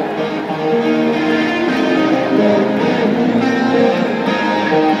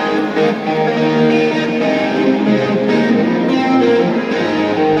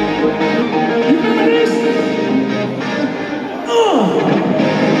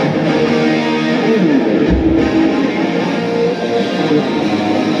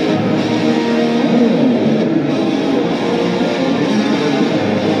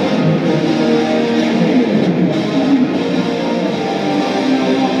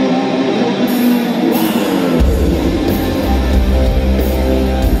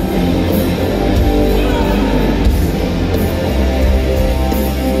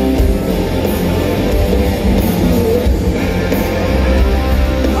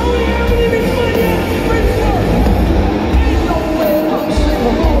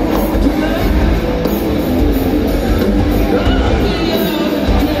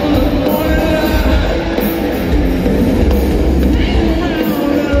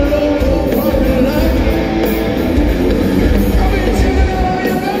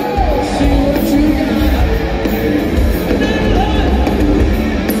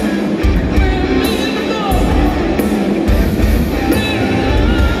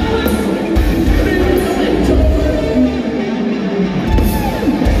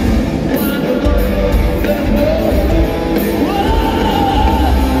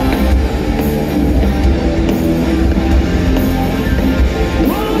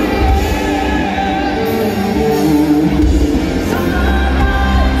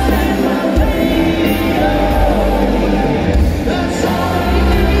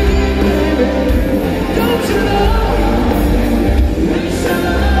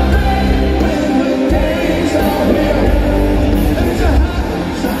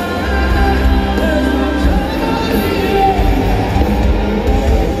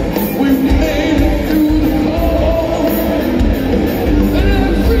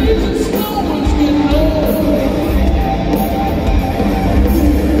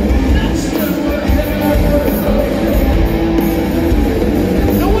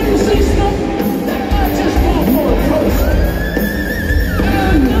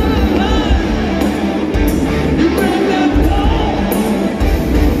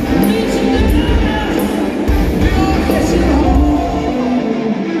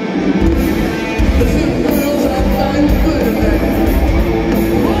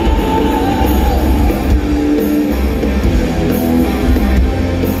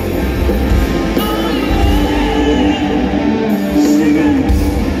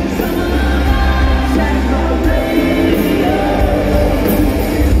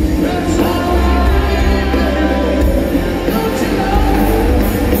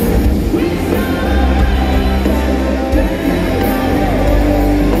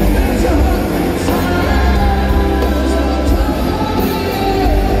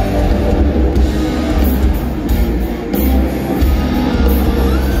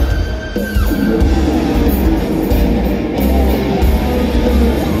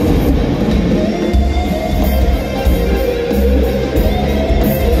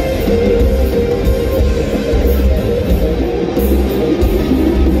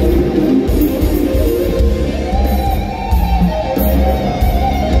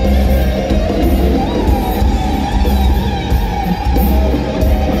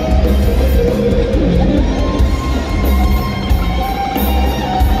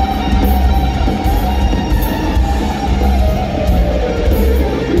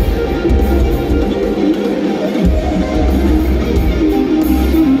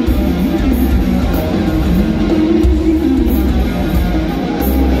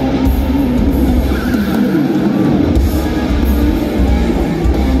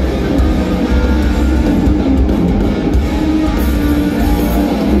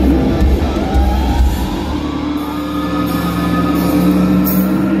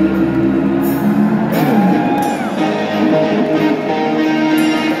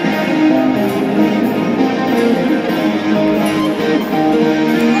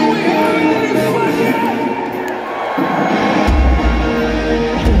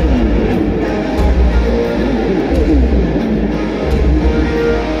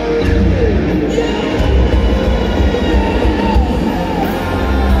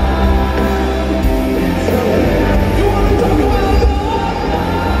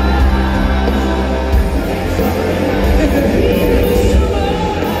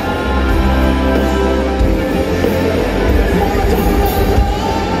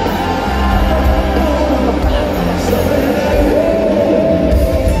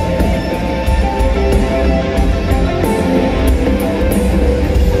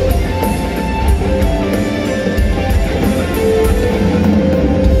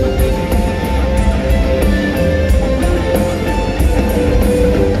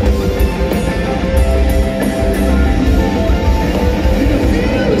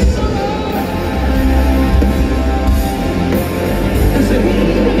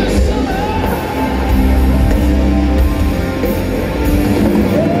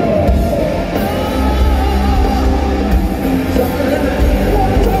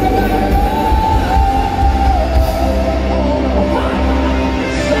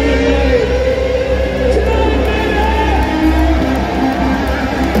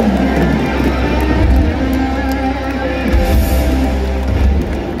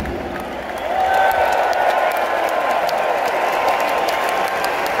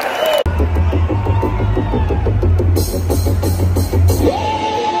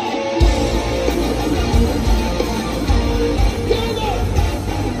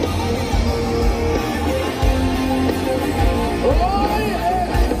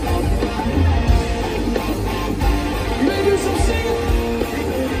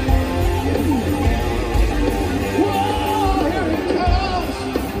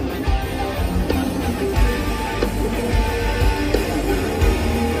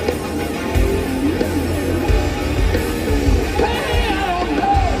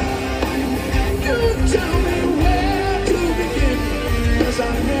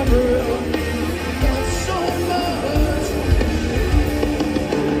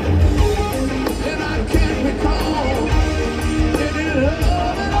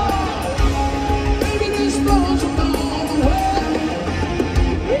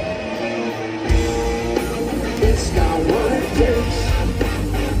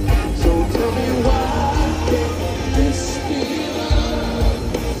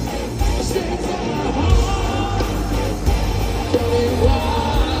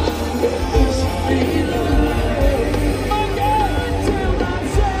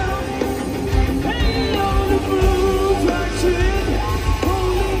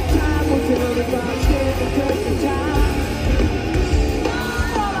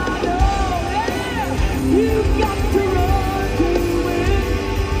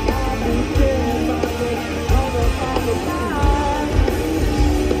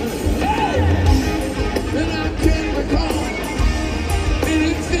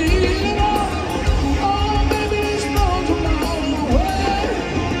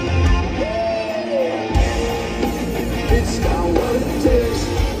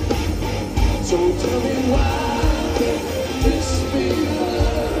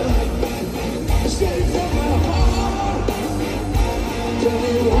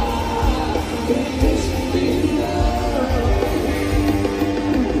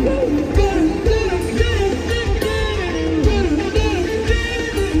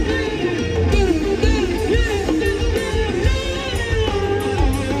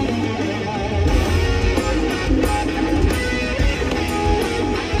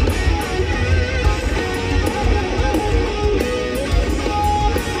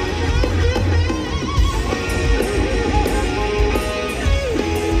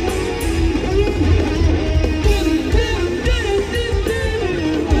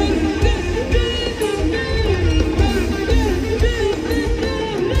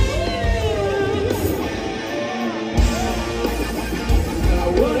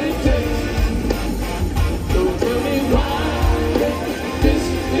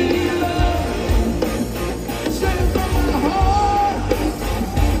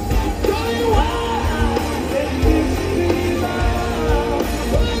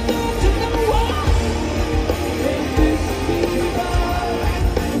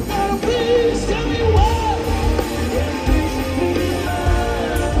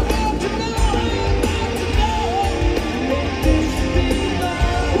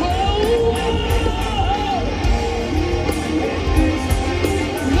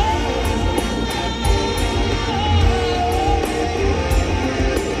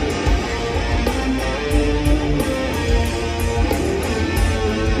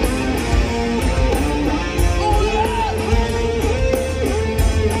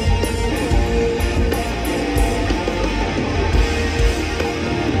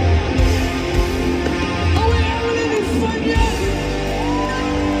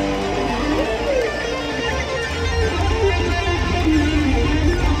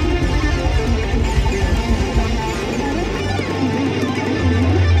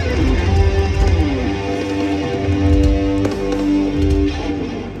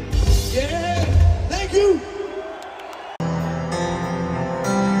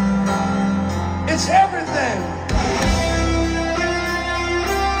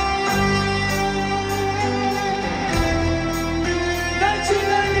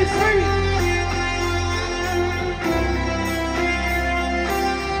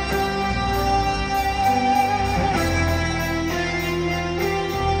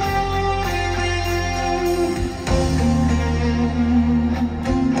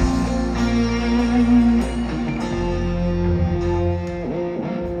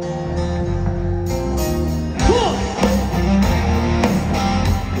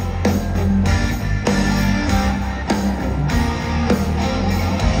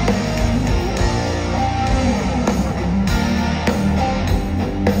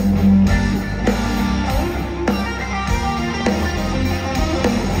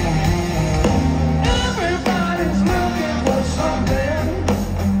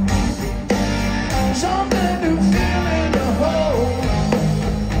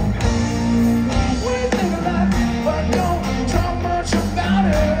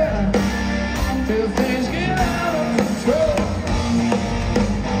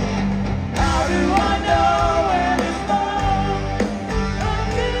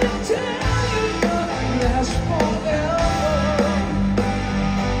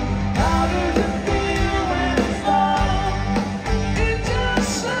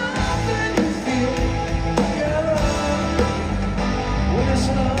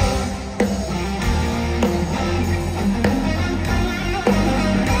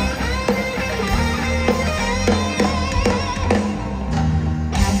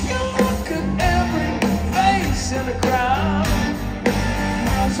 face in the crowd.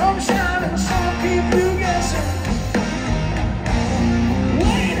 Some shine and some keep you guessing,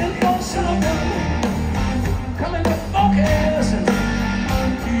 waiting for someone coming to focus and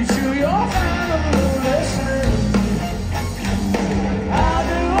teach you your final lesson. How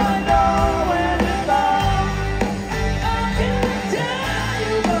do I know when it's love? I can't tell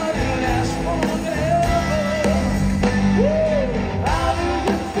you, but it lasts forever. Woo! How do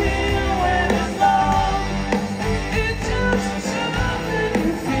you feel when it's love? It's just something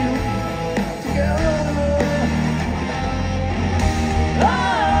you feel together.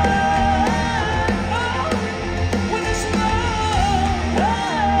 When it's love,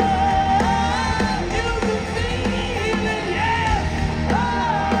 you can feel it, yeah.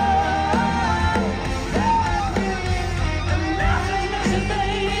 And nothing's missing,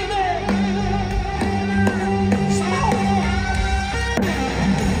 baby.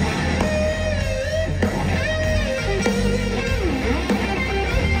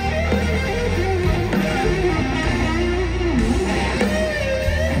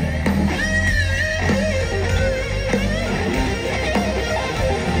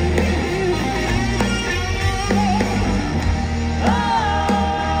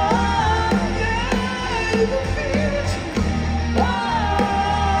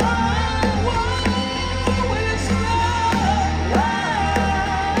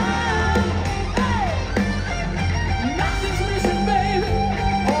 Nothing's missing, baby.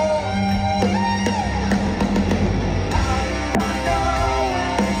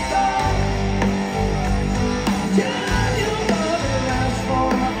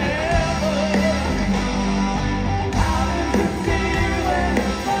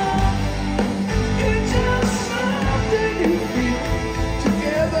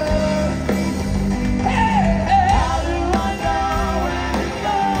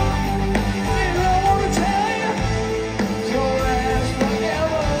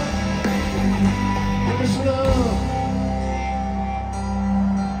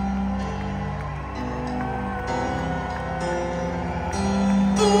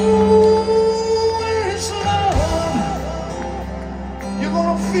 You're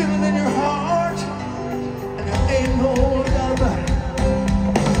gonna feel it in your heart, and there ain't no doubt about it.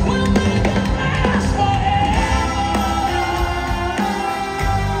 We'll make it last forever.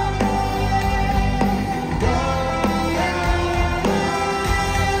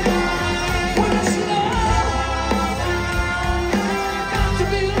 When it's love, got to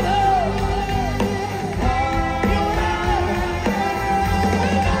be love. You and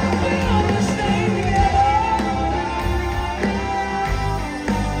we gotta build this thing together.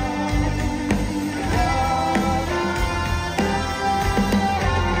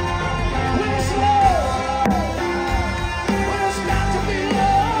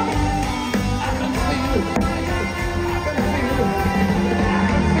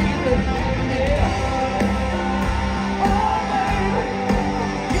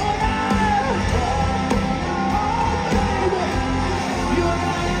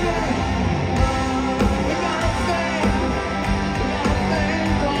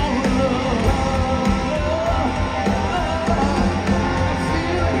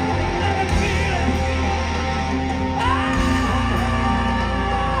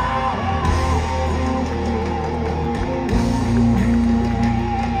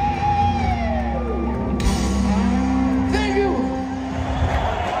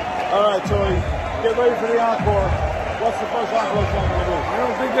 All right, Tony, get ready for the encore. What's the first encore song going to be? I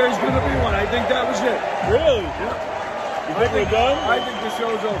don't think there's going to be one. I think that was it. Really? Yeah. You think we're done? I think the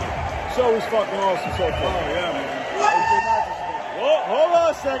show's over. Show was fucking awesome so far. Oh, yeah, man. Whoa, hold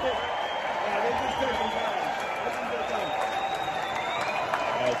on a second.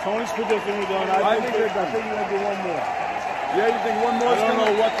 Tony's predicting we're done. I think we're going to do one more. Yeah, you think one more? I don't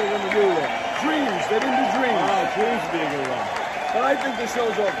know what they're going to do there. Dreams. They didn't do Dreams. All right, Dreams would be a good one. But I think the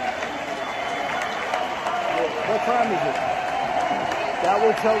show's over. What time is it? That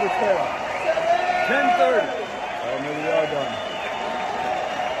will tell the tale. 10:30. Oh, maybe we are done.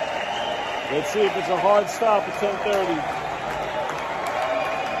 Let's see if it's a hard stop at 10:30.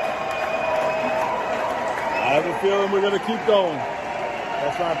 I have a feeling we're going to keep going.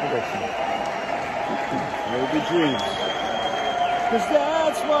 That's my prediction. It'll be dreams. Because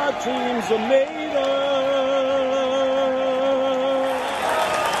that's what dreams are made of.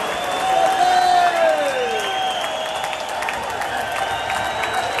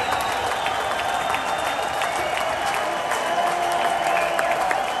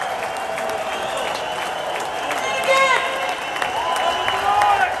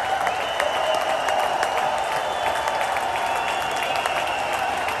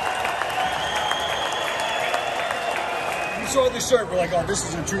 saw the shirt, we're like, oh, this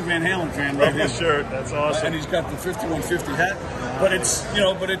is a true Van Halen fan right here. Shirt, that's awesome. And he's got the 5150 hat, but it's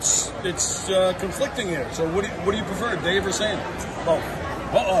conflicting here. So what do you prefer, Dave or Sam? Both.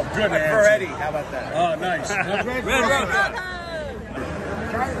 Oh, good I answer. prefer Eddie. How about that? Oh, nice.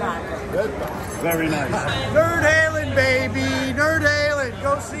 Very nice. Nerd Halen, baby. Nerd Halen.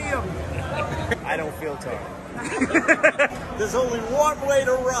 Go see him. I don't feel tough. There's only one way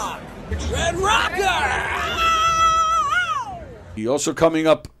to rock. Red Rocker! Also coming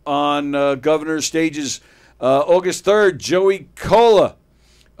up on Governor's Stages, August 3rd, Joey Cola.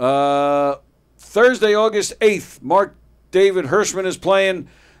 Thursday, August 8th, Mark David Hirschman is playing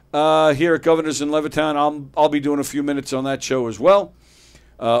here at Governor's in Levittown. I'll be doing a few minutes on that show as well.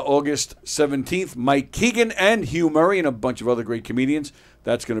 August 17th, Mike Keegan and Hugh Murray and a bunch of other great comedians.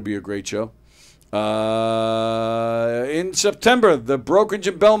 That's going to be a great show. In September, the Brokerage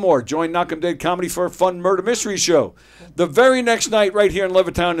in Belmore. Join Knockem Dead Comedy for a fun murder mystery show. The very next night, right here in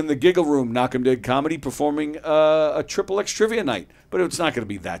Levittown in the Giggle Room, Knockem Dead Comedy performing a Triple X trivia night. But it's not going to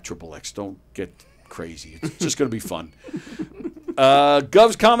be that Triple X. Don't get crazy. It's just going to be fun.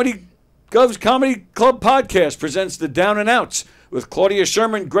 Gov's Comedy Club Podcast presents The Down and Outs with Claudia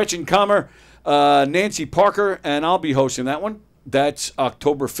Sherman, Gretchen Kammer, Nancy Parker, and I'll be hosting that one. That's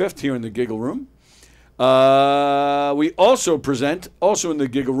October 5th here in the Giggle Room. We also present, also in the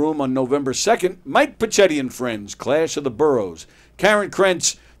Giggle Room on November 2nd, Mike Pachetti and Friends, Clash of the Boroughs. Karen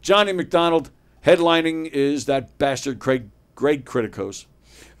Krentz, Johnny McDonald. Headlining is that bastard Greg Criticos.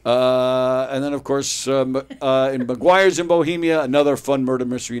 And then, of course, in McGuire's in Bohemia, another fun murder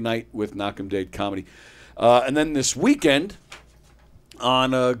mystery night with Knockem Dead Comedy. And then this weekend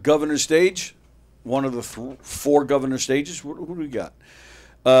on Governor's Stage, one of the 4 Governor Stages. Who do we got?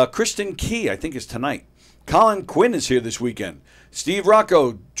 Kristen Key, I think, is tonight. Colin Quinn is here this weekend. Steve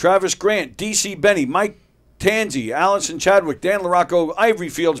Rocco, Travis Grant, D.C. Benny, Mike Tanzi, Allison Chadwick, Dan LaRocco, Ivory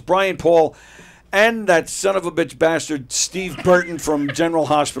Fields, Brian Paul, and that son of a bitch bastard Steve Burton from General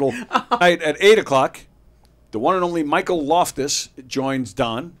Hospital. Tonight at 8 o'clock, the one and only Michael Loftus joins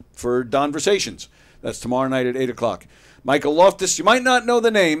Don for Donversations. That's tomorrow night at 8 o'clock. Michael Loftus, you might not know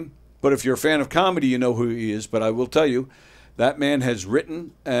the name, but if you're a fan of comedy, you know who he is. But I will tell you, that man has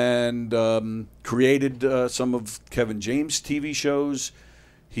written and created some of Kevin James' TV shows.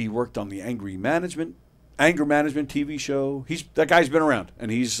 He worked on the Anger Management TV show. That guy's been around,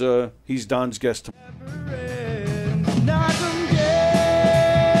 and he's Don's guest.